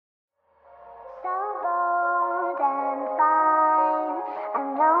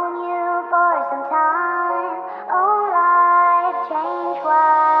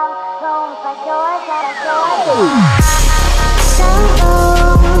So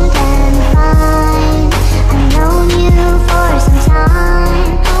old and fine, I've known you for some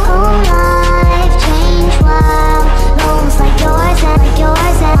time. Oh, life changed well, roles like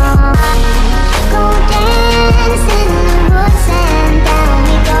yours and mine. Go dance in the woods and down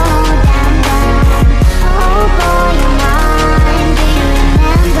we go, down, down. Oh boy, you're mine, do you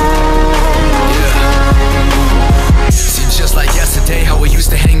remember that time? Seems just like yesterday how we used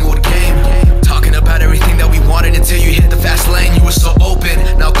to hang with a game, talking about everything that we wanted until you hit the fast lane. You were so open,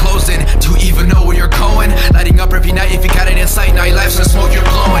 now closing. Do you even know where you're going? Lighting up every night if you got it in sight. Now your life's in smoke, you're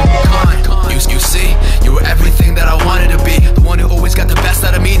glowing. You see, you were everything that I wanted to be, the one who always got the best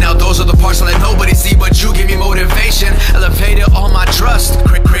out of me. Now those are the parts that let nobody see, but you gave me motivation, elevated all my trust.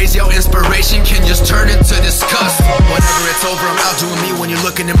 Crazy how inspiration can just turn into disgust. Whenever it's over, I'm out doing me. When you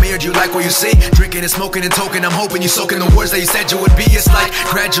look in the mirror, do you like what you see? Drinking and smoking and toking, I'm hoping you soaking the words that you said you would be. It's like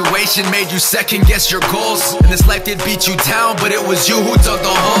graduation made you second guess your goals, and this life did beat you down, but it was you who dug the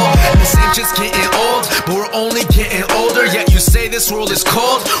hole. And the same shit's getting old, but we're only getting older. Yet you say this world is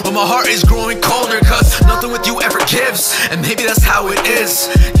cold, well my heart is growing colder, cause nothing with you ever gives, and maybe that's how it is.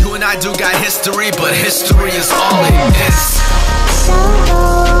 You and I do got history, but history is all it is. So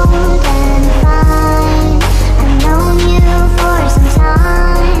old and fine, I've known you for some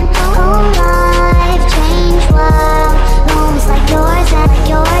time. Oh, life changed well, roles like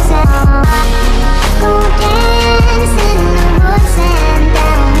yours and mine. Go dance in the woods and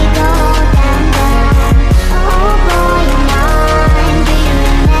down we go, down, down. Oh boy, you're mine, do you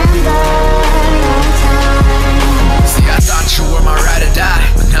remember that time? See, I thought you were my ride or die,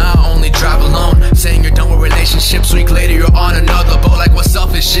 but now I only drive alone. Saying you're done with relationships, week later you're on another boat. Like what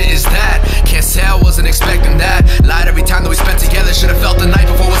selfish shit is that? Can't say I wasn't expecting that. Lied every time that we spent together, should've felt the night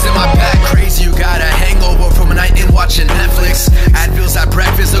before it was in my back. Crazy, you got a hangover from a night in watching Netflix. Advils at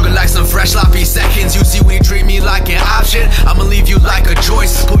breakfast, looking like some fresh sloppy seconds. You see when you treat me like an option, I'ma leave you like a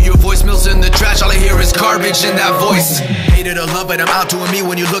choice. Put your voicemails in the trash, all I hear is garbage in that voice. Hated or love it, I'm out doing me.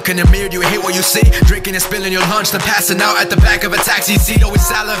 When you look in the mirror, do you hate what you see? Drinking and spilling your lunch, then passing out at the back of a taxi seat. Always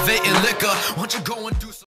salivating liquor, why don't you go and do some